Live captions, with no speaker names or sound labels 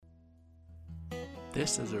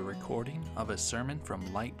This is a recording of a sermon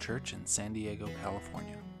from Light Church in San Diego,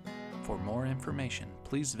 California. For more information,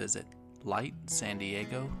 please visit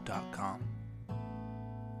lightsandiego.com.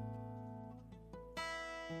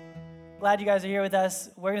 Glad you guys are here with us.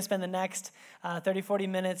 We're going to spend the next 30-40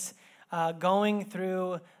 minutes going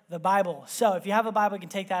through the Bible. So if you have a Bible, you can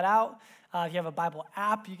take that out. If you have a Bible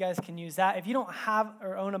app, you guys can use that. If you don't have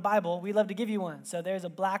or own a Bible, we'd love to give you one. So there's a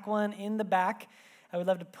black one in the back. I would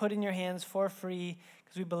love to put in your hands for free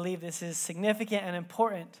because we believe this is significant and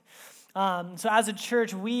important. So as a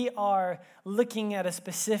church, we are looking at a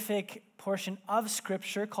specific portion of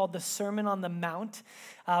Scripture called the Sermon on the Mount,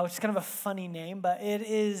 which is kind of a funny name, but it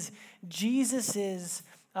is Jesus's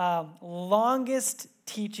longest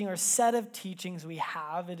teaching or set of teachings we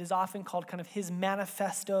have. It is often called kind of his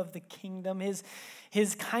manifesto of the kingdom, his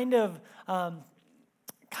kind of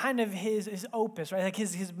his opus, right? Like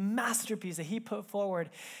his masterpiece that he put forward.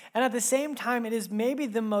 And at the same time, it is maybe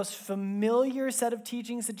the most familiar set of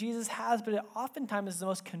teachings that Jesus has, but it oftentimes is the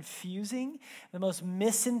most confusing, the most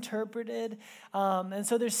misinterpreted. And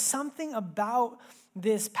so there's something about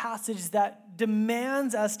this passage that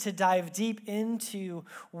demands us to dive deep into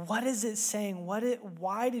what is it saying?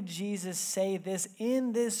 Why did Jesus say this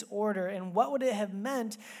in this order? And what would it have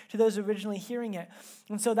meant to those originally hearing it?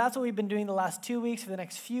 And so that's what we've been doing the last 2 weeks, for the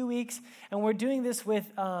next few weeks. And we're doing this with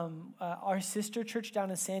our sister church down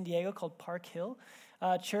in San Diego called Park Hill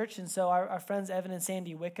Church. And so our friends Evan and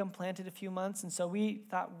Sandy Wickham planted a few months. And so we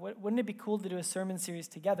thought, wouldn't it be cool to do a sermon series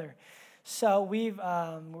together? So we're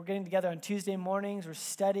getting together on Tuesday mornings. We're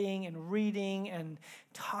studying and reading and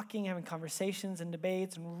talking, having conversations and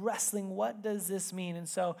debates and wrestling. What does this mean? And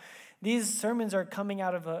so these sermons are coming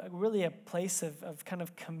out of a place of kind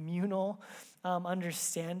of communal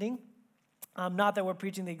understanding. Not that we're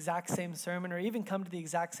preaching the exact same sermon or even come to the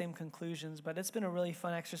exact same conclusions, but it's been a really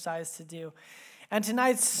fun exercise to do. And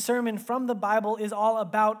tonight's sermon from the Bible is all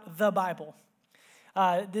about the Bible.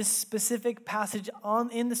 This specific passage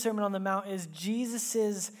in the Sermon on the Mount is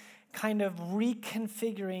Jesus's kind of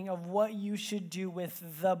reconfiguring of what you should do with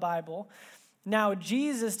the Bible. Now,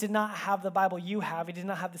 Jesus did not have the Bible you have. He did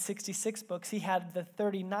not have the 66 books. He had the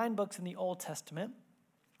 39 books in the Old Testament.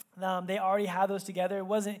 They already had those together. It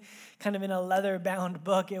wasn't kind of in a leather-bound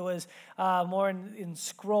book. It was more in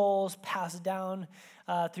scrolls passed down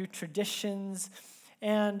through traditions.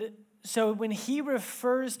 And so when he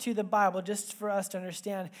refers to the Bible, just for us to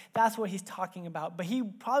understand, that's what he's talking about. But he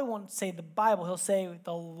probably won't say the Bible. He'll say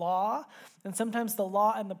the law, and sometimes the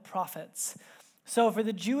law and the prophets. So for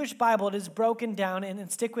the Jewish Bible, it is broken down,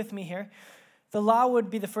 and stick with me here. The law would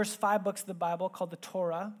be the first 5 books of the Bible called the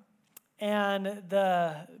Torah. And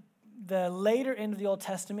the later end of the Old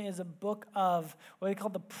Testament is a book of what they call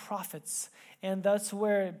the prophets. And that's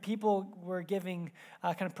where people were giving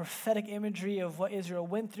kind of prophetic imagery of what Israel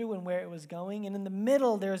went through and where it was going. And in the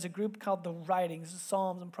middle, there's a group called the writings,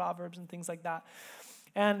 Psalms and Proverbs and things like that.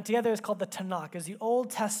 And together it's called the Tanakh. It's the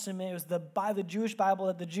Old Testament. It was the Jewish Bible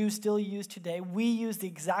that the Jews still use today. We use the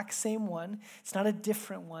exact same one. It's not a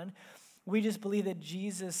different one. We just believe that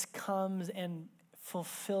Jesus comes and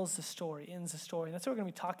fulfills the story, ends the story. And that's what we're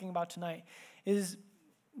going to be talking about tonight, is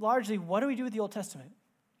largely what do we do with the Old Testament?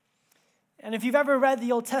 And if you've ever read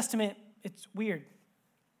the Old Testament, it's weird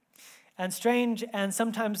and strange and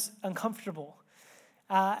sometimes uncomfortable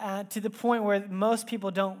to the point where most people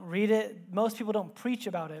don't read it, most people don't preach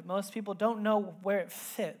about it, most people don't know where it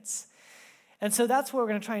fits. And so that's what we're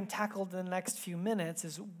going to try and tackle in the next few minutes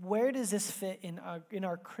is where does this fit in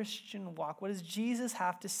our Christian walk? What does Jesus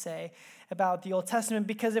have to say about the Old Testament?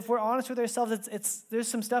 Because if we're honest with ourselves, there's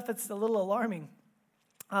some stuff that's a little alarming.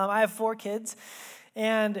 I have 4 kids,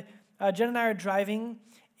 and Jen and I are driving,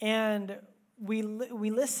 and we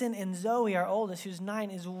listen, and Zoe, our oldest, who's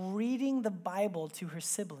 9, is reading the Bible to her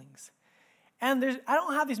siblings. And I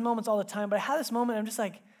don't have these moments all the time, but I had this moment, I'm just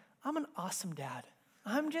like, I'm an awesome dad.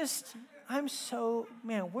 We're so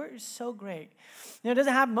great. It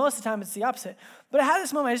doesn't happen most of the time, it's the opposite. But I had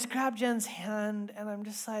this moment, I just grabbed Jen's hand, and I'm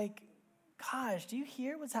just like, gosh, do you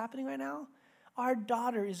hear what's happening right now? Our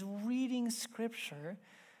daughter is reading Scripture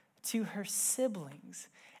to her siblings.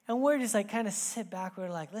 And we're just like kind of sit back, we're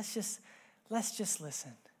like, let's just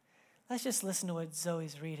listen. Let's just listen to what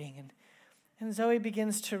Zoe's reading. And Zoe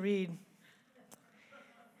begins to read.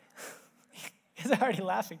 He's already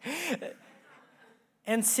laughing.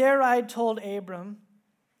 And Sarai told Abram,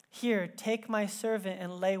 "Here, take my servant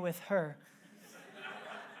and lay with her."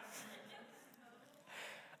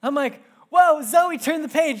 I'm like, whoa, Zoe, turn the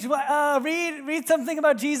page. Read something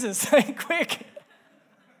about Jesus, quick.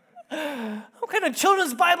 What kind of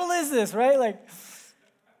children's Bible is this, right? Like,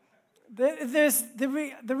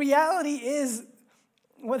 the reality is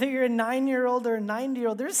whether you're a 9-year-old or a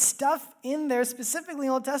 90-year-old, there's stuff in there, specifically in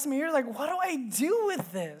the Old Testament, you're like, what do I do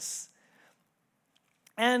with this?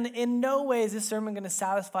 And in no way is this sermon going to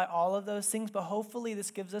satisfy all of those things, but hopefully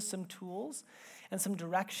this gives us some tools and some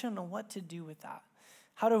direction on what to do with that.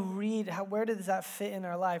 How to read, where does that fit in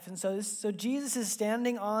our life? And so Jesus is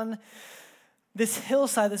standing on this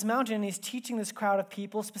hillside, this mountain, and he's teaching this crowd of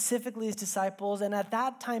people, specifically his disciples. And at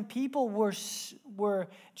that time, people were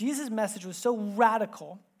Jesus' message was so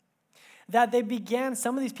radical that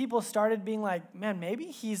some of these people started being like, man, maybe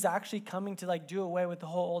he's actually coming to do away with the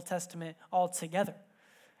whole Old Testament altogether.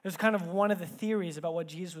 It was kind of one of the theories about what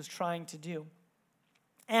Jesus was trying to do.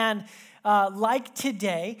 And like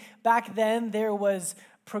today, back then there was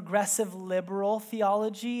progressive liberal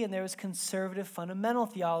theology and there was conservative fundamental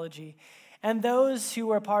theology. And those who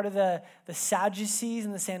were part of the Sadducees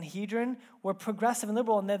and the Sanhedrin were progressive and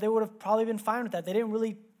liberal, and they would have probably been fine with that. They didn't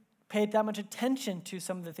really pay that much attention to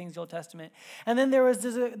some of the things in the Old Testament. And then there was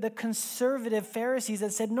the conservative Pharisees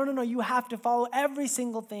that said, no, you have to follow every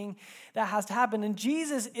single thing that has to happen. And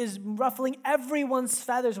Jesus is ruffling everyone's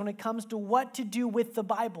feathers when it comes to what to do with the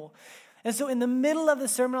Bible. And so in the middle of the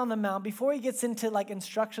Sermon on the Mount, before he gets into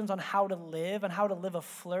instructions on how to live and how to live a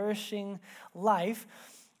flourishing life,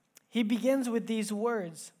 he begins with these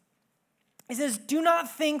words. He says, "Do not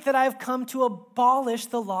think that I have come to abolish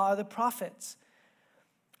the law or the prophets.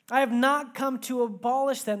 I have not come to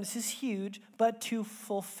abolish them," this is huge, "but to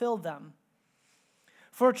fulfill them.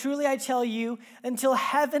 For truly I tell you, until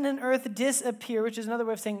heaven and earth disappear," which is another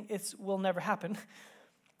way of saying it will never happen,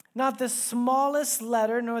 "not the smallest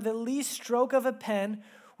letter nor the least stroke of a pen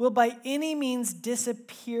will by any means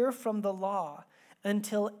disappear from the law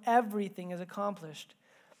until everything is accomplished.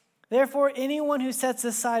 Therefore, anyone who sets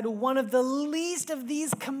aside one of the least of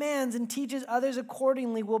these commands and teaches others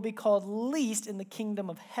accordingly will be called least in the kingdom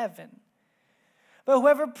of heaven. But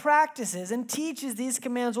whoever practices and teaches these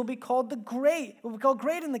commands will be called great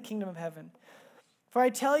in the kingdom of heaven. For I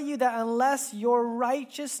tell you that unless your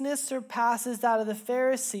righteousness surpasses that of the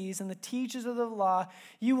Pharisees and the teachers of the law,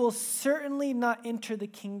 you will certainly not enter the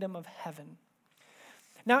kingdom of heaven."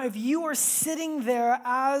 Now, if you were sitting there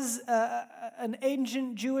as an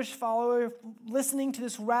ancient Jewish follower listening to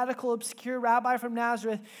this radical, obscure rabbi from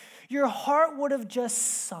Nazareth, your heart would have just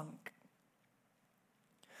sunk.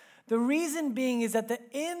 The reason being is at the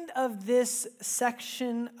end of this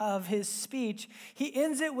section of his speech, he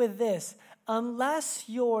ends it with this: unless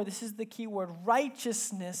this is the key word,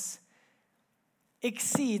 righteousness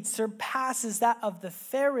surpasses that of the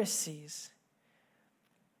Pharisees,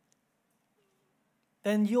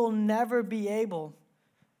 then you'll never be able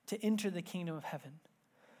to enter the kingdom of heaven.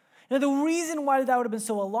 Now, the reason why that would have been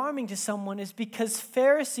so alarming to someone is because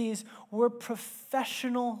Pharisees were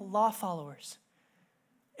professional law followers.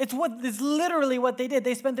 It's literally what they did.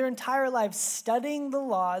 They spent their entire lives studying the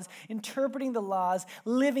laws, interpreting the laws,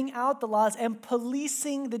 living out the laws, and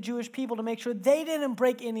policing the Jewish people to make sure they didn't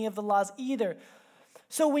break any of the laws either.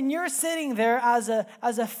 So when you're sitting there as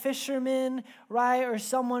a fisherman, right, or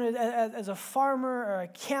someone as a farmer or a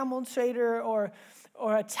camel trader or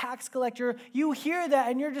a tax collector, you hear that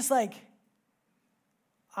and you're just like,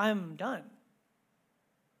 I'm done.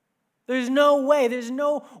 There's no way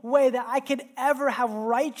that I could ever have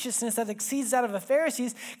righteousness that exceeds that of the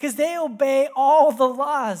Pharisees because they obey all the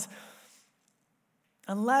laws.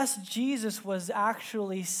 Unless Jesus was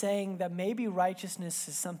actually saying that maybe righteousness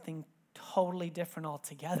is something totally different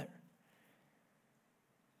altogether.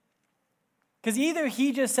 Because either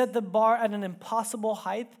he just set the bar at an impossible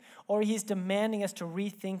height or he's demanding us to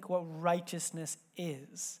rethink what righteousness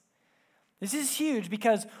is. This is huge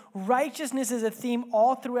because righteousness is a theme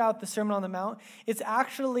all throughout the Sermon on the Mount. It's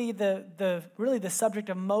actually really the subject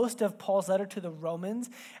of most of Paul's letter to the Romans.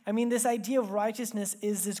 I mean, this idea of righteousness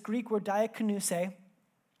is this Greek word diakonousi,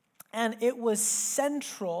 and it was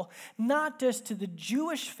central not just to the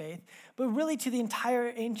Jewish faith, but really to the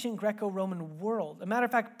entire ancient Greco-Roman world. As a matter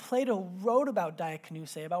of fact, Plato wrote about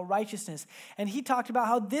diakonousi, about righteousness, and he talked about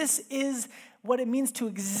how this is what it means to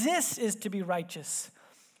exist, is to be righteous.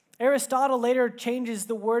 Aristotle later changes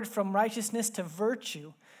the word from righteousness to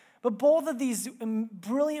virtue. But both of these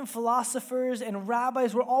brilliant philosophers and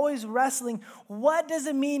rabbis were always wrestling, what does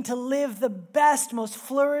it mean to live the best, most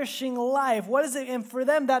flourishing life? What is it? And for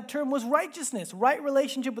them, that term was righteousness, right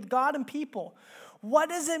relationship with God and people. What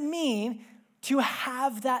does it mean to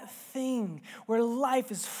have that thing where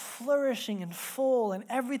life is flourishing and full and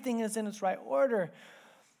everything is in its right order?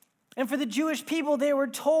 And for the Jewish people, they were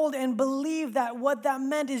told and believed that what that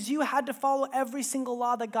meant is you had to follow every single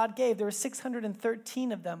law that God gave. There were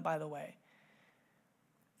 613 of them, by the way.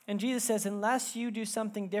 And Jesus says, unless you do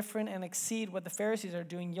something different and exceed what the Pharisees are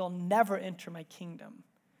doing, you'll never enter my kingdom.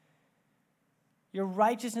 Your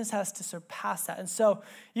righteousness has to surpass that. And so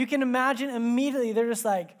you can imagine immediately they're just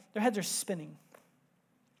like, their heads are spinning.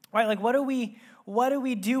 Right? Like, what do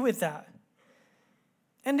we do with that?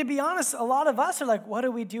 And to be honest, a lot of us are like, what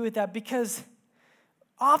do we do with that? Because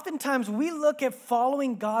oftentimes we look at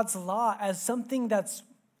following God's law as something that's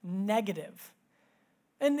negative.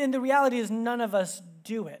 And the reality is none of us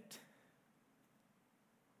do it.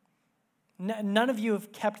 None of you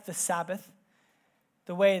have kept the Sabbath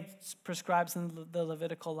the way it's prescribed in the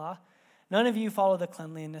Levitical law. None of you follow the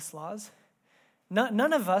cleanliness laws.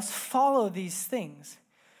 None of us follow these things.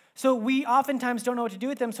 So we oftentimes don't know what to do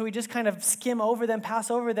with them, so we just kind of skim over them,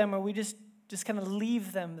 pass over them, or we just kind of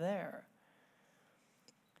leave them there.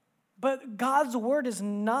 But God's word is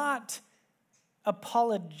not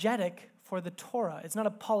apologetic for the Torah. It's not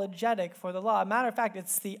apologetic for the law. As a matter of fact,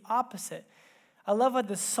 it's the opposite. I love what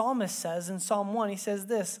the psalmist says in Psalm 1. He says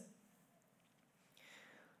this,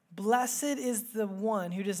 "Blessed is the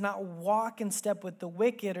one who does not walk in step with the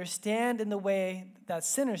wicked or stand in the way that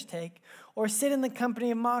sinners take or sit in the company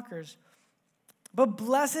of mockers. But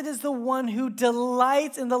blessed is the one who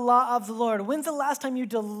delights in the law of the Lord." When's the last time you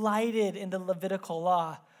delighted in the Levitical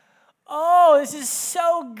law? Oh, this is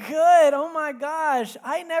so good. Oh my gosh.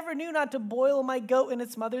 I never knew not to boil my goat in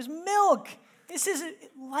its mother's milk. This is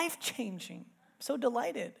life-changing. I'm so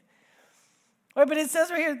delighted. All right, but it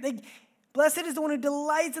says right here, blessed is the one who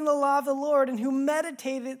delights in the law of the Lord and who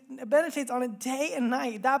meditates on it day and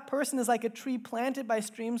night. That person is like a tree planted by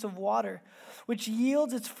streams of water, which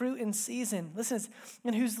yields its fruit in season. Listen,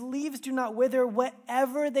 and whose leaves do not wither.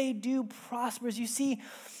 Whatever they do prospers. You see,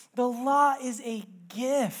 the law is a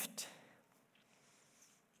gift.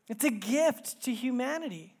 It's a gift to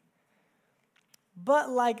humanity. But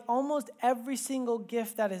like almost every single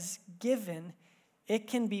gift that is given, it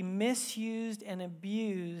can be misused and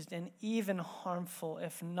abused and even harmful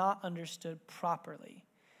if not understood properly.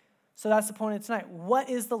 So that's the point of tonight. What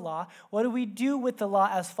is the law? What do we do with the law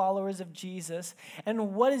as followers of Jesus?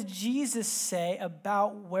 And what does Jesus say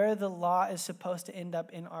about where the law is supposed to end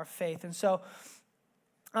up in our faith? And so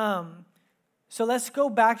let's go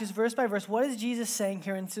back just verse by verse. What is Jesus saying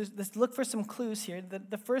here? And so let's look for some clues here.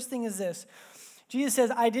 The first thing is this. Jesus says,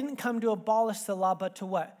 I didn't come to abolish the law, but to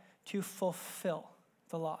what? To fulfill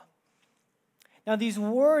the law. Now, these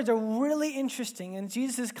words are really interesting, and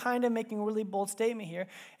Jesus is kind of making a really bold statement here.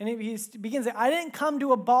 And he begins, I didn't come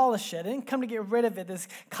to abolish it. I didn't come to get rid of it. This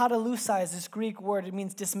katalusai is this Greek word. It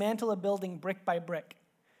means dismantle a building brick by brick.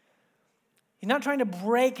 He's not trying to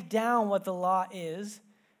break down what the law is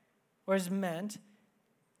or is meant.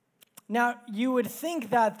 Now, you would think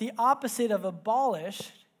that the opposite of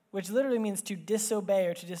abolish, which literally means to disobey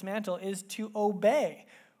or to dismantle, is to obey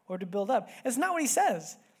or to build up. It's not what he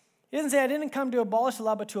says. He doesn't say, I didn't come to abolish the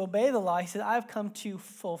law, but to obey the law. He said, I've come to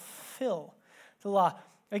fulfill the law.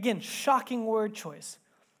 Again, shocking word choice.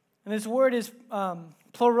 And this word is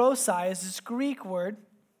plurosai, is this Greek word,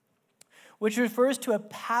 which refers to a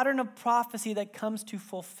pattern of prophecy that comes to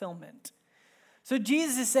fulfillment. So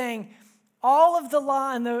Jesus is saying, all of the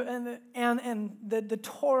law and the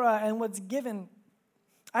Torah and what's given,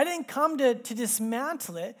 I didn't come to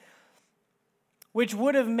dismantle it, which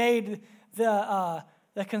would have made the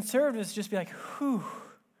conservatives just be like, whew.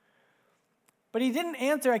 But he didn't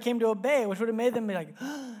answer, I came to obey, which would have made them be like,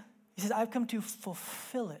 he says, I've come to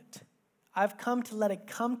fulfill it. I've come to let it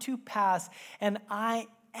come to pass, and I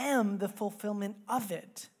am the fulfillment of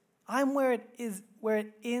it. I'm where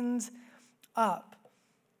it ends up.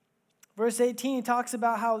 Verse 18, he talks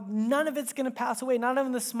about how none of it's going to pass away, not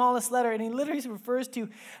even the smallest letter. And he literally refers to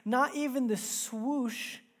not even the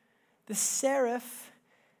swoosh, the serif,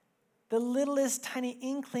 the littlest tiny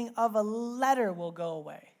inkling of a letter will go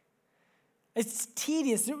away. It's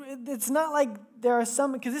tedious. It's not like there are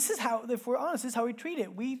some, because this is how, if we're honest, this is how we treat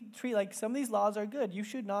it. We treat like some of these laws are good. You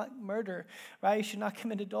should not murder, right? You should not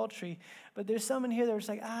commit adultery. But there's some in here that are just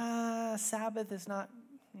like, Sabbath is not,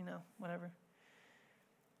 whatever.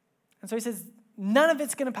 And so he says, none of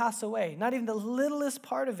it's going to pass away, not even the littlest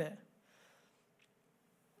part of it.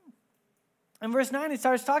 In verse 9, he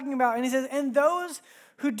starts talking about, and he says, and those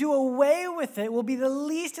who do away with it will be the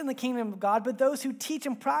least in the kingdom of God, but those who teach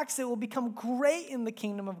and practice it will become great in the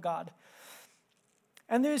kingdom of God.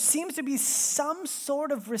 And there seems to be some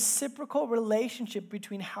sort of reciprocal relationship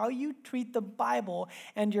between how you treat the Bible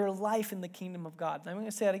and your life in the kingdom of God. I'm going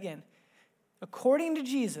to say that again. According to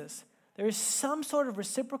Jesus, there is some sort of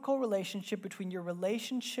reciprocal relationship between your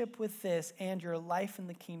relationship with this and your life in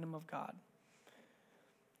the kingdom of God.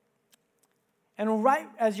 And right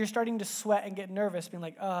as you're starting to sweat and get nervous, being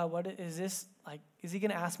like, what is this? Like, is he going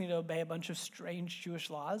to ask me to obey a bunch of strange Jewish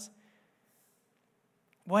laws?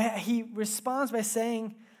 Well, he responds by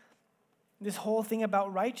saying this whole thing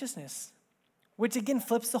about righteousness, which again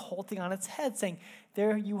flips the whole thing on its head, saying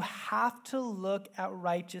there you have to look at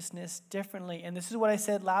righteousness differently. And this is what I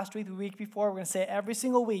said last week, the week before. We're going to say it every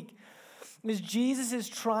single week. Is Jesus is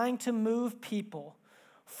trying to move people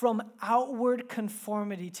from outward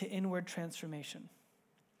conformity to inward transformation.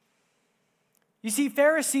 You see,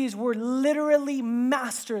 Pharisees were literally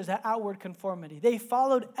masters at outward conformity. They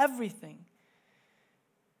followed everything.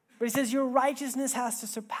 But he says your righteousness has to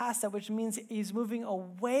surpass that, which means he's moving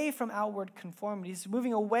away from outward conformity. He's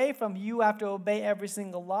moving away from you have to obey every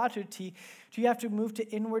single law to you have to move to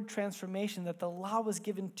inward transformation, that the law was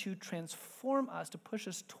given to transform us, to push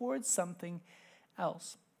us towards something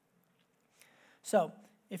else. So,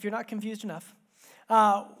 if you're not confused enough,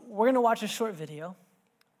 we're going to watch a short video,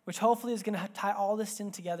 which hopefully is going to tie all this in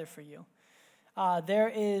together for you. There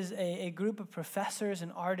is a group of professors and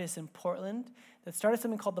artists in Portland that started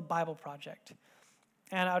something called the Bible Project.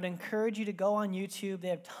 And I would encourage you to go on YouTube. They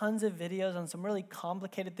have tons of videos on some really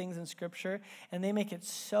complicated things in Scripture, and they make it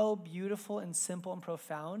so beautiful and simple and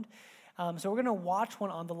profound. So we're going to watch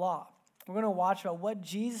one on the law. We're going to watch about what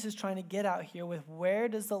Jesus is trying to get out here with where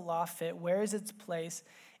does the law fit, where is its place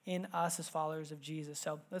in us as followers of Jesus.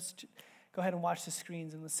 So let's go ahead and watch the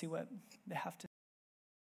screens and let's see what they have to.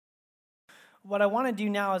 What I want to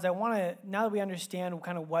do now is now that we understand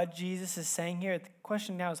kind of what Jesus is saying here, the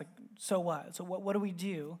question now is like, so what? So what do we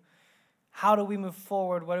do? How do we move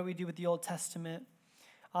forward? What do we do with the Old Testament?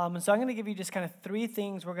 And so I'm going to give you just kind of three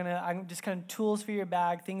things. I'm just kind of tools for your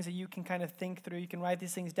bag, things that you can kind of think through. You can write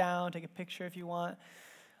these things down, take a picture if you want,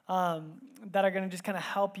 that are going to just kind of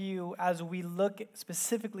help you as we look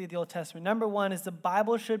specifically at the Old Testament. Number one is the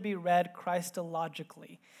Bible should be read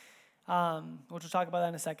Christologically, which we'll talk about that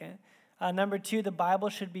in a second. Number two, the Bible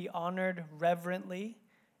should be honored reverently.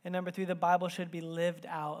 And number three, the Bible should be lived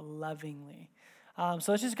out lovingly.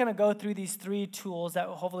 So let's just kind of go through these three tools that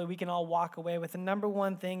hopefully we can all walk away with. The number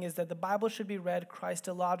one thing is that the Bible should be read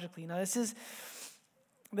Christologically. Now, this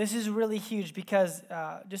is really huge because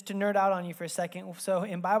just to nerd out on you for a second. So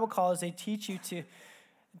in Bible college, they teach you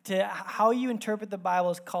to how you interpret the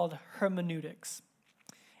Bible is called hermeneutics.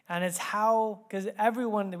 And it's because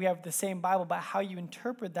we have the same Bible, but how you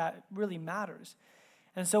interpret that really matters.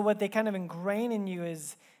 And so what they kind of ingrain in you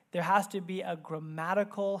is there has to be a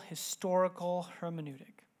grammatical, historical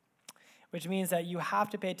hermeneutic, which means that you have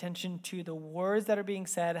to pay attention to the words that are being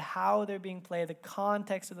said, how they're being played, the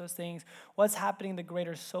context of those things, what's happening, the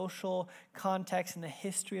greater social context and the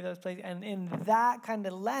history of those places. And in that kind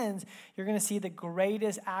of lens, you're going to see the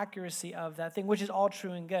greatest accuracy of that thing, which is all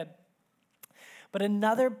true and good. But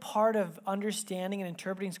another part of understanding and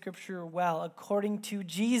interpreting Scripture well, according to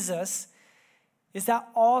Jesus, is that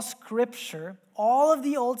all Scripture, all of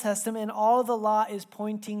the Old Testament and all of the law is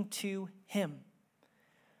pointing to Him.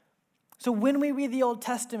 So when we read the Old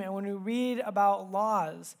Testament, when we read about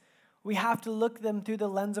laws, we have to look at them through the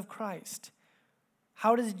lens of Christ.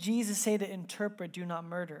 How does Jesus say to interpret, do not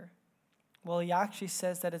murder? Well, he actually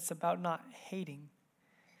says that it's about not hating.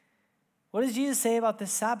 What does Jesus say about the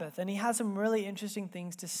Sabbath? And he has some really interesting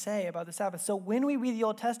things to say about the Sabbath. So when we read the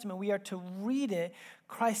Old Testament, we are to read it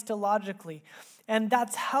Christologically. And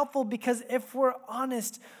that's helpful because if we're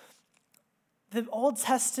honest, the Old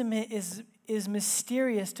Testament is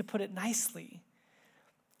mysterious, to put it nicely.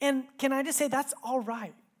 And can I just say that's all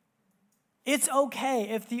right? It's okay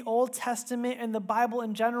if the Old Testament and the Bible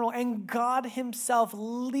in general and God himself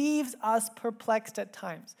leaves us perplexed at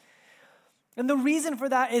times. And the reason for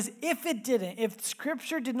that is if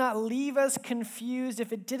Scripture did not leave us confused,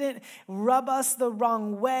 if it didn't rub us the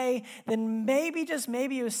wrong way, then maybe, just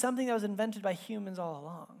maybe, it was something that was invented by humans all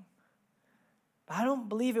along. But I don't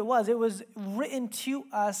believe it was. It was written to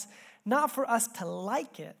us, not for us to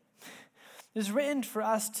like it. It was written for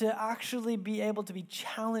us to actually be able to be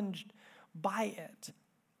challenged by it.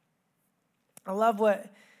 I love what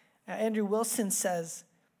Andrew Wilson says.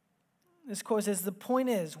 This quote says, the point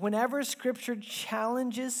is, whenever Scripture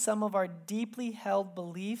challenges some of our deeply held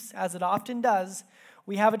beliefs, as it often does,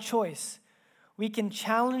 we have a choice. We can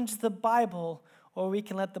challenge the Bible, or we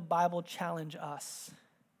can let the Bible challenge us.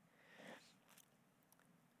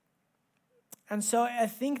 And so I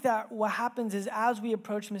think that what happens is as we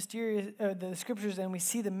approach the Scriptures and we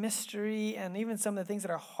see the mystery and even some of the things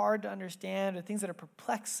that are hard to understand or things that are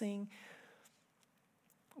perplexing,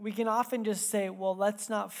 we can often just say, well, let's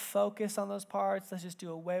not focus on those parts. Let's just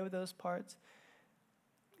do away with those parts.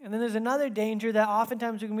 And then there's another danger that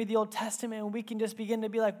oftentimes we can read the Old Testament and we can just begin to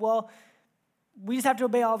be like, well, we just have to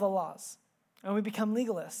obey all the laws. And we become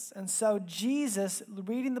legalists. And so Jesus,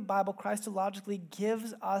 reading the Bible Christologically,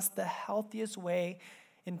 gives us the healthiest way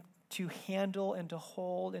to handle and to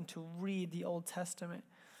hold and to read the Old Testament.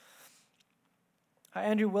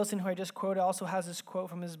 Andrew Wilson, who I just quoted, also has this quote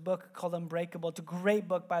from his book called Unbreakable. It's a great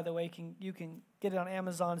book, by the way. You can get it on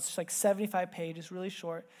Amazon. It's just like 75 pages, really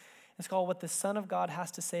short. It's called What the Son of God Has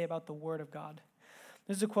to Say About the Word of God.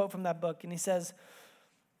 This is a quote from that book, and he says,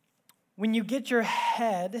 "When you get your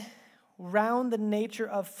head round the nature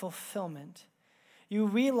of fulfillment, you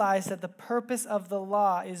realize that the purpose of the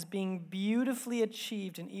law is being beautifully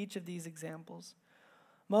achieved in each of these examples.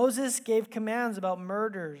 Moses gave commands about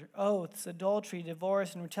murder, oaths, adultery,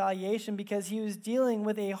 divorce, and retaliation because he was dealing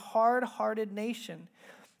with a hard-hearted nation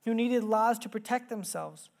who needed laws to protect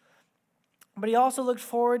themselves. But he also looked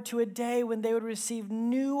forward to a day when they would receive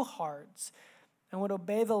new hearts and would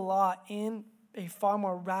obey the law in a far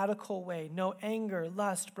more radical way. No anger,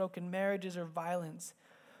 lust, broken marriages, or violence.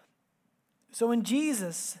 So when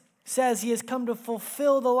Jesus says he has come to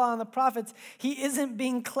fulfill the law and the prophets, he isn't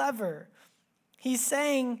being clever. He's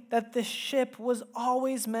saying that the ship was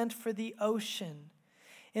always meant for the ocean.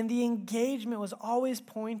 And the engagement was always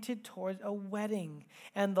pointed towards a wedding.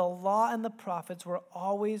 And the law and the prophets were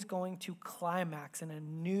always going to climax in a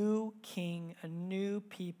new king, a new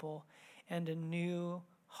people, and a new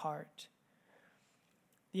heart.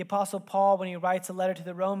 The Apostle Paul, when he writes a letter to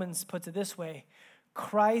the Romans, puts it this way: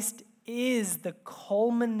 Christ is the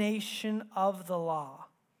culmination of the law.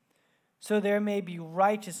 So there may be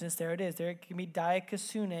righteousness, there it is. There can be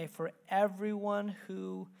diakosune for everyone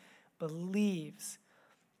who believes.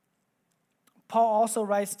 Paul also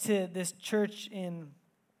writes to this church in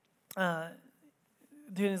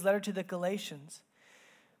his letter to the Galatians.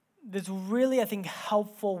 There's really, I think,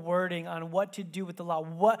 helpful wording on what to do with the law.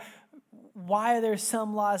 Why are there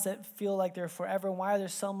some laws that feel like they're forever? And why are there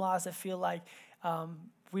some laws that feel like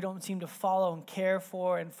we don't seem to follow and care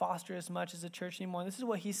for and foster as much as a church anymore? And this is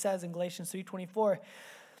what he says in Galatians 3:24. It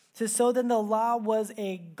says, "So then the law was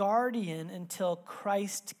a guardian until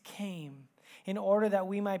Christ came, in order that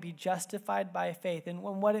we might be justified by faith." And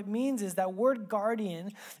what it means is that word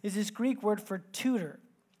guardian is this Greek word for tutor.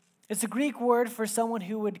 It's a Greek word for someone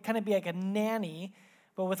who would kind of be like a nanny,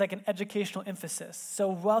 but with like an educational emphasis. So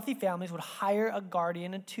wealthy families would hire a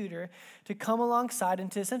guardian, a tutor, to come alongside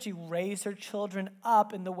and to essentially raise their children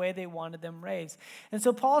up in the way they wanted them raised. And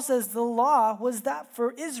so Paul says the law was that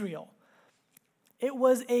for Israel. It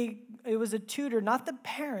was a tutor, not the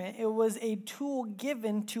parent. It was a tool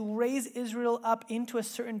given to raise Israel up into a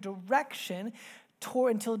certain direction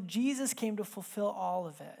until Jesus came to fulfill all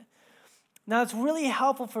of it. Now, it's really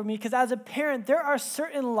helpful for me because as a parent, there are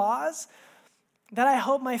certain laws that I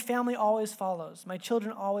hope my family always follows, my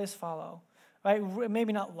children always follow, right?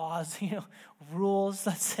 Maybe not laws, rules,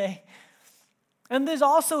 let's say. And there's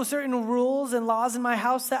also certain rules and laws in my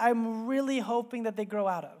house that I'm really hoping that they grow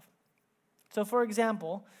out of. So, for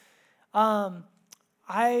example,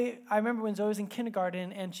 I remember when Zoe was in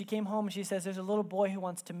kindergarten and she came home and she says, "There's a little boy who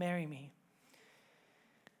wants to marry me."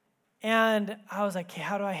 And I was like, "Okay,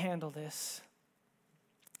 how do I handle this?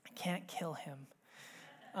 I can't kill him.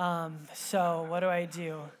 So what do I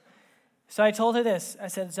do?" So I told her this. I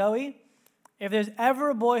said, "Zoe, if there's ever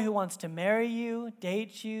a boy who wants to marry you,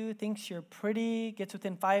 date you, thinks you're pretty, gets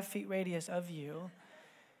within 5 feet radius of you,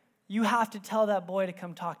 you have to tell that boy to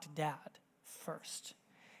come talk to Dad first."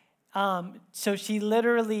 So she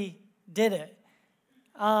literally did it.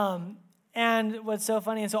 And what's so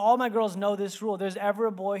funny, and so all my girls know this rule. There's ever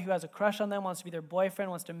a boy who has a crush on them, wants to be their boyfriend,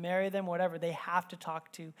 wants to marry them, whatever, they have to talk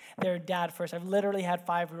to their dad first. I've literally had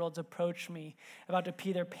 5-year-olds approach me about to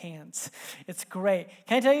pee their pants. It's great.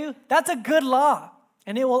 Can I tell you, that's a good law,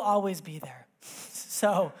 and it will always be there.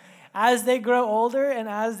 So as they grow older and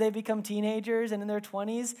as they become teenagers and in their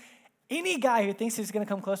 20s, any guy who thinks he's going to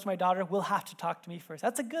come close to my daughter will have to talk to me first.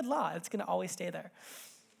 That's a good law. It's going to always stay there.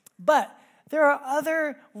 But there are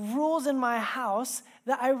other rules in my house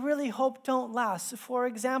that I really hope don't last. For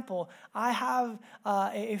example, I have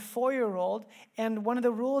a 4-year-old, and one of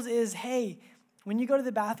the rules is, hey, when you go to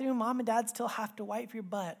the bathroom, Mom and Dad still have to wipe your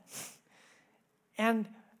butt. And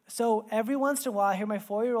so every once in a while, I hear my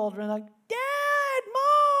 4-year-old run like, "Dad,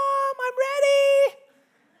 Mom, I'm ready."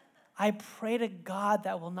 I pray to God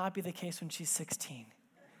that will not be the case when she's 16.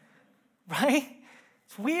 Right?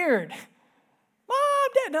 It's weird. Mom,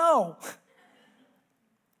 Dad, no.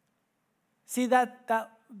 See, there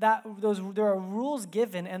are rules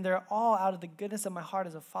given, and they're all out of the goodness of my heart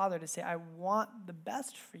as a father to say, I want the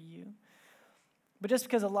best for you. But just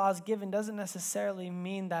because a law is given doesn't necessarily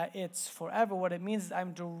mean that it's forever. What it means is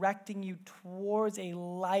I'm directing you towards a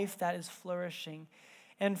life that is flourishing.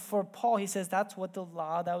 And for Paul, he says that's what the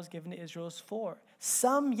law that was given to Israel is for.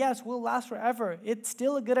 Some, yes, will last forever. It's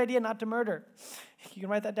still a good idea not to murder. You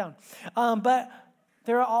can write that down. But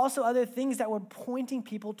there are also other things that were pointing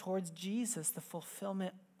people towards Jesus, the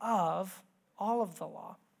fulfillment of all of the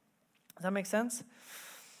law. Does that make sense?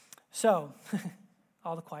 So,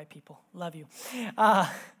 all the quiet people, love you.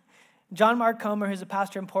 John Mark Comer, who's a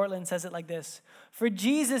pastor in Portland, says it like this. For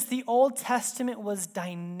Jesus, the Old Testament was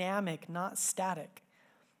dynamic, not static.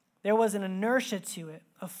 There was an inertia to it,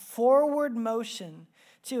 a forward motion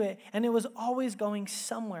to it, and it was always going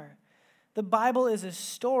somewhere. The Bible is a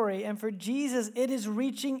story, and for Jesus, it is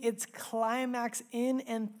reaching its climax in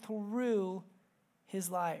and through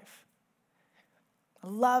his life. I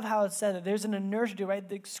love how it said that there's an inertia to it, right?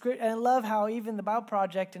 The script, and I love how even the Bible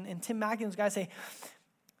Project and Tim Mackey and those guys say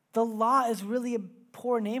the law is really a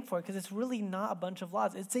poor name for it because it's really not a bunch of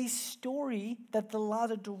laws. It's a story that the laws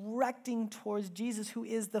are directing towards Jesus, who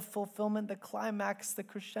is the fulfillment, the climax, the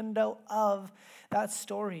crescendo of that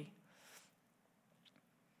story.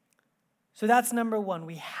 So that's number one.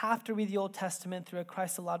 We have to read the Old Testament through a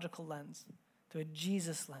Christological lens, through a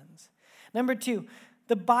Jesus lens. Number two,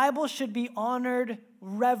 the Bible should be honored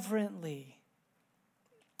reverently.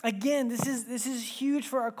 Again, this is huge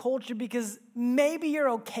for our culture because maybe you're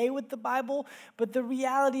okay with the Bible, but the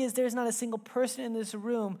reality is there's not a single person in this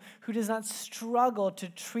room who does not struggle to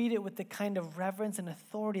treat it with the kind of reverence and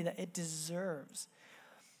authority that it deserves.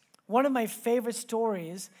 One of my favorite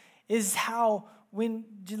stories is how when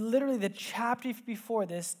literally the chapter before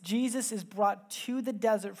this, Jesus is brought to the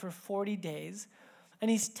desert for 40 days, and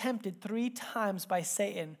he's tempted 3 times by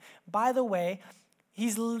Satan. By the way,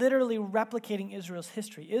 he's literally replicating Israel's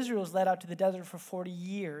history. Israel's led out to the desert for 40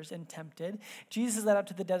 years and tempted. Jesus is led out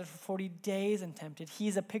to the desert for 40 days and tempted.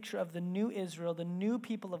 He's a picture of the new Israel, the new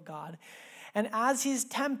people of God. And as he's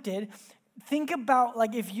tempted, think about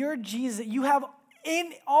like if you're Jesus, you have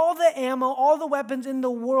in all the ammo, all the weapons in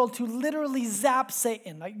the world to literally zap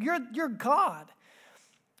Satan. Like you're God.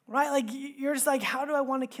 Right? Like you're just like, how do I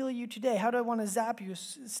want to kill you today? How do I want to zap you,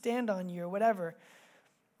 stand on you, or whatever?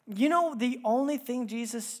 You know, the only thing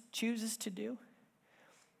Jesus chooses to do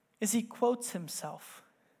is he quotes himself.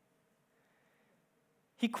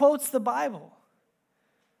 He quotes the Bible.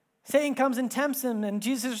 Satan comes and tempts him, and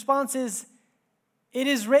Jesus' response is, "It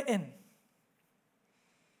is written."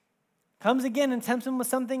 Comes again and tempts him with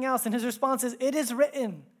something else, and his response is, "It is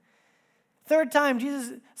written." Third time,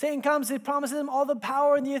 Satan comes, he promises him all the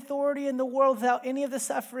power and the authority in the world without any of the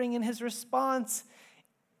suffering, and his response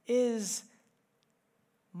is,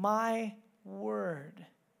 "My word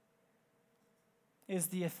is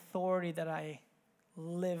the authority that I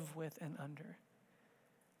live with and under."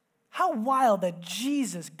 How wild that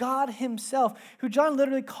Jesus, God himself, who John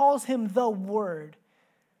literally calls him the Word,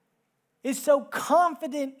 is so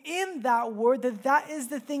confident in that word that that is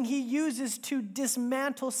the thing he uses to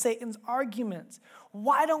dismantle Satan's arguments.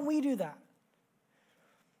 Why don't we do that?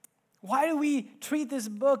 Why do we treat this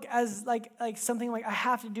book as like something like I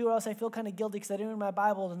have to do or else I feel kind of guilty because I didn't read my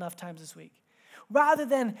Bible enough times this week? Rather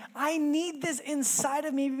than I need this inside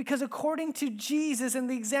of me because according to Jesus and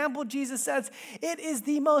the example Jesus sets, it is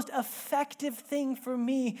the most effective thing for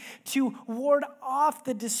me to ward off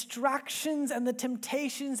the distractions and the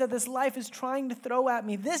temptations that this life is trying to throw at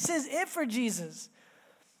me. This is it for Jesus.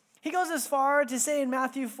 He goes as far to say in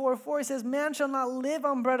Matthew 4:4, he says, "Man shall not live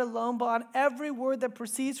on bread alone, but on every word that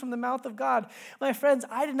proceeds from the mouth of God." My friends,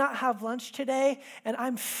 I did not have lunch today, and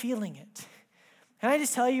I'm feeling it. Can I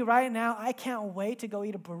just tell you right now, I can't wait to go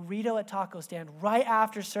eat a burrito at Taco Stand right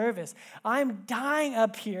after service. I'm dying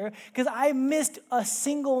up here because I missed a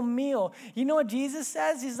single meal. You know what Jesus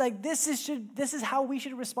says? He's like, this is how we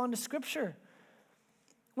should respond to Scripture.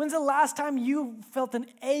 When's the last time you felt an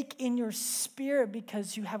ache in your spirit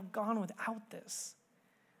because you have gone without this?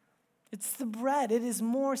 It's the bread. It is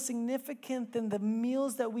more significant than the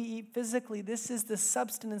meals that we eat physically. This is the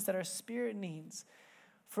substance that our spirit needs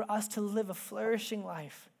for us to live a flourishing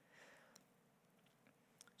life.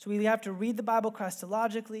 So we have to read the Bible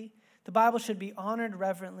Christologically. The Bible should be honored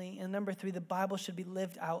reverently. And number 3, the Bible should be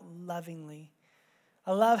lived out lovingly.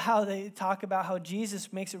 I love how they talk about how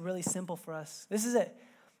Jesus makes it really simple for us. This is it.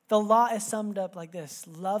 The law is summed up like this.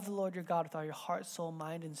 Love the Lord your God with all your heart, soul,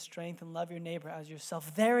 mind, and strength, and love your neighbor as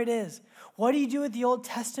yourself. There it is. What do you do with the Old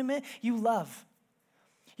Testament? You love.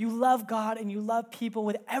 You love God and you love people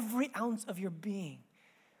with every ounce of your being.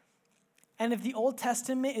 And if the Old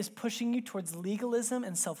Testament is pushing you towards legalism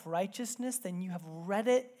and self-righteousness, then you have read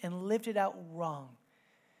it and lived it out wrong.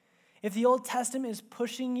 If the Old Testament is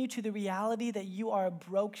pushing you to the reality that you are a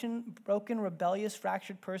broken, rebellious,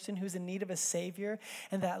 fractured person who's in need of a Savior,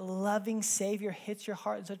 and that loving Savior hits your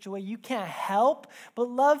heart in such a way you can't help but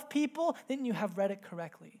love people, then you have read it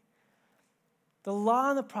correctly. The law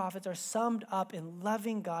and the prophets are summed up in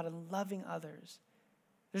loving God and loving others.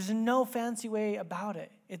 There's no fancy way about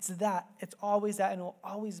it. It's that. It's always that, and it will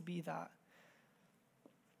always be that.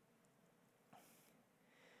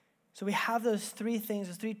 So we have those three things,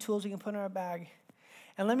 those three tools we can put in our bag.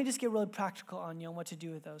 And let me just get really practical on you on what to do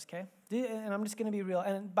with those, okay? And I'm just going to be real.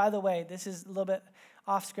 And by the way, this is a little bit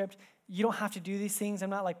off script. You don't have to do these things. I'm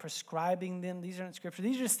not like prescribing them. These aren't scripture.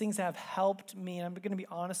 These are just things that have helped me. And I'm going to be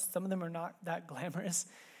honest, some of them are not that glamorous,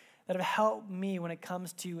 that have helped me when it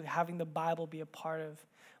comes to having the Bible be a part of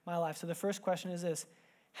my life. So the first question is this: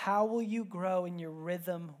 how will you grow in your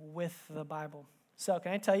rhythm with the Bible? So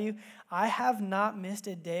can I tell you, I have not missed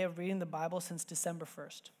a day of reading the Bible since December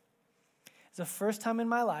 1st. It's the first time in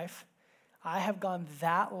my life I have gone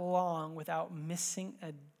that long without missing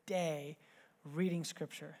a day reading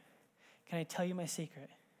Scripture. Can I tell you my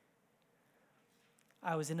secret?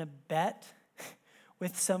 I was in a bet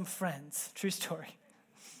with some friends. True story.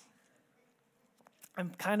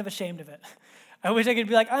 I'm kind of ashamed of it. I wish I could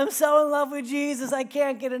be like, I'm so in love with Jesus, I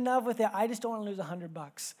can't get enough with it. I just don't want to lose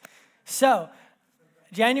 $100. So,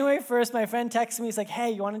 January 1st, my friend texted me. He's like,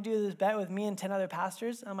 hey, you want to do this bet with me and 10 other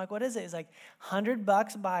pastors? I'm like, what is it? He's like,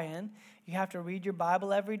 $100 buy-in. You have to read your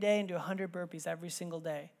Bible every day and do 100 burpees every single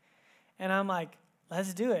day. And I'm like,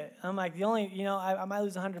 let's do it. I'm like, the only, I might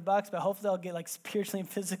lose $100, but hopefully I'll get like spiritually and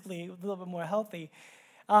physically a little bit more healthy.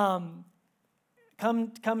 Come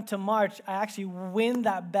to March, I actually win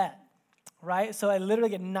that bet, right? So I literally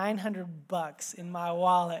get $900 in my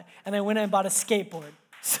wallet, and I went and bought a skateboard.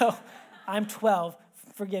 So I'm 12.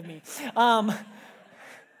 Forgive me. And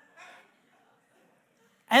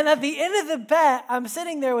at the end of the bet, I'm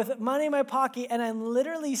sitting there with money in my pocket, and I'm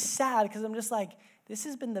literally sad because I'm just like, this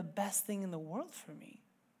has been the best thing in the world for me.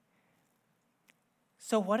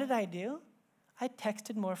 So what did I do? I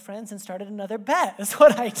texted more friends and started another bet. That's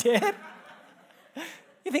what I did.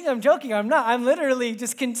 You think I'm joking? I'm not. I'm literally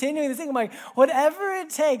just continuing this thing. I'm like, whatever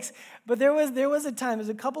it takes. But there was a time, there's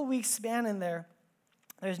a couple weeks span in there.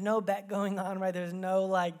 There's no bet going on, right? There's no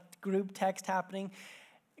like group text happening.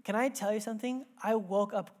 Can I tell you something? I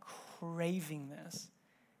woke up craving this.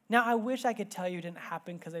 Now, I wish I could tell you it didn't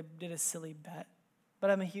happen because I did a silly bet,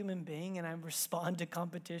 but I'm a human being and I respond to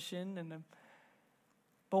competition.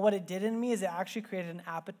 But what it did in me is it actually created an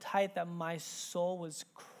appetite that my soul was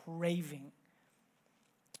craving.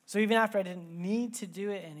 So even after I didn't need to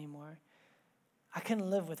do it anymore, I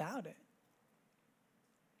couldn't live without it.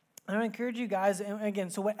 And I encourage you guys, and again,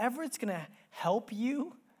 so whatever it's going to help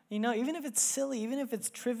you, even if it's silly, even if it's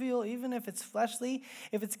trivial, even if it's fleshly,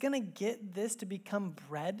 if it's going to get this to become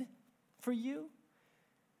bread for you,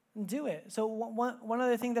 do it. So one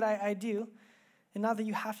other thing that I do, and not that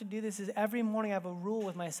you have to do this, is every morning I have a rule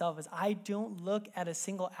with myself is I don't look at a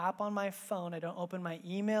single app on my phone. I don't open my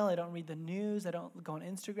email. I don't read the news. I don't go on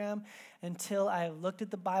Instagram until I've looked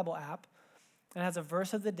at the Bible app and it has a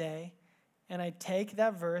verse of the day. And I take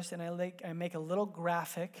that verse and I make a little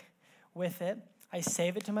graphic with it. I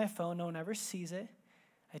save it to my phone. No one ever sees it.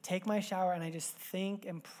 I take my shower and I just think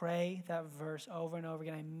and pray that verse over and over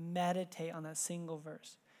again. I meditate on that single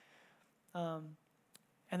verse.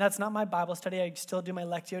 And that's not my Bible study. I still do my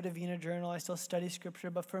Lectio Divina journal. I still study Scripture.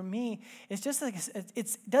 But for me, it's just like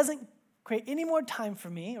it doesn't create any more time for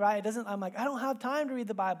me, right? I'm like, I don't have time to read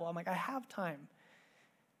the Bible. I'm like, I have time.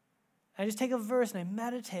 I just take a verse and I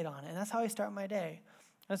meditate on it, and that's how I start my day.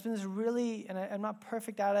 And it's been this really, and I'm not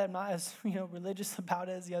perfect at it, I'm not as religious about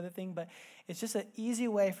it as the other thing, but it's just an easy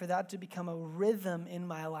way for that to become a rhythm in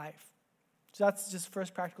my life. So that's just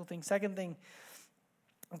first practical thing. Second thing,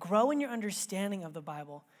 grow in your understanding of the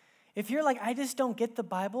Bible. If you're like, I just don't get the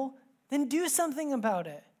Bible, then do something about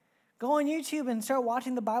it. Go on YouTube and start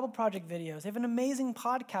watching the Bible Project videos. They have an amazing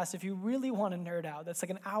podcast if you really want to nerd out. That's like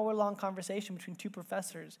an hour-long conversation between two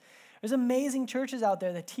professors. There's amazing churches out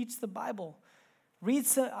there that teach the Bible.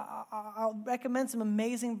 I'll recommend some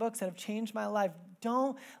amazing books that have changed my life.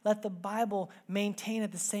 Don't let the Bible maintain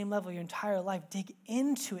at the same level your entire life. Dig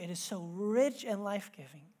into it. It is so rich and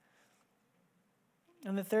life-giving.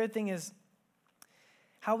 And the third thing is,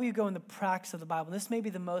 how will you go in the practice of the Bible? This may be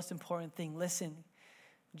the most important thing. Listen,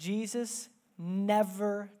 Jesus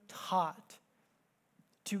never taught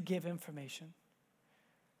to give information.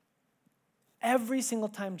 Every single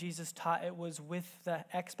time Jesus taught, it was with the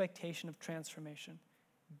expectation of transformation.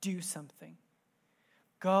 Do something.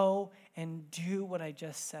 Go and do what I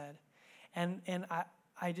just said. And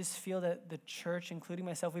I just feel that the church, including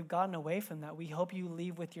myself, we've gotten away from that. We hope you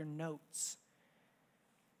leave with your notes.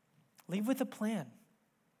 Leave with a plan.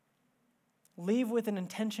 Leave with an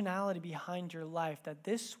intentionality behind your life that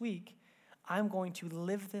this week, I'm going to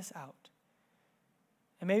live this out.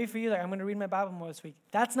 And maybe for you, like, I'm going to read my Bible more this week.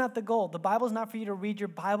 That's not the goal. The Bible's not for you to read your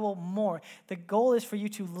Bible more. The goal is for you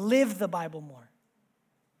to live the Bible more.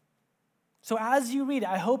 So as you read it,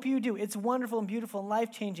 I hope you do. It's wonderful and beautiful and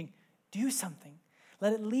life-changing. Do something.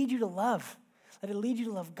 Let it lead you to love. Let it lead you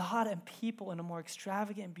to love God and people in a more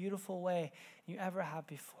extravagant and beautiful way than you ever have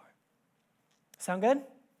before. Sound good?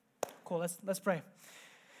 Cool, let's pray.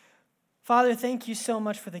 Father, thank you so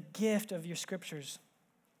much for the gift of your scriptures.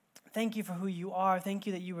 Thank you for who you are. Thank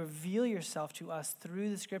you that you reveal yourself to us through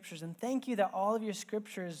the scriptures. And thank you that all of your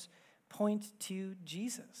scriptures point to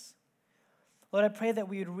Jesus. Lord, I pray that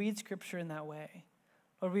we would read scripture in that way.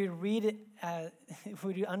 Lord, we would read it as,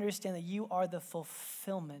 we would understand that you are the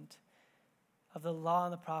fulfillment of the law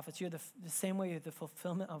and the prophets. You're the same way you're the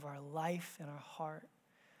fulfillment of our life and our heart.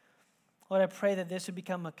 Lord, I pray that this would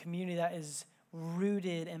become a community that is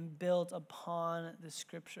rooted and built upon the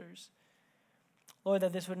scriptures. Lord,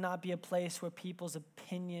 that this would not be a place where people's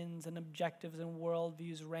opinions and objectives and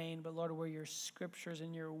worldviews reign, but Lord, where your scriptures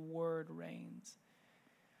and your word reigns.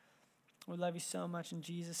 We love you so much in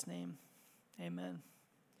Jesus' name. Amen.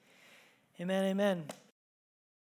 Amen, amen.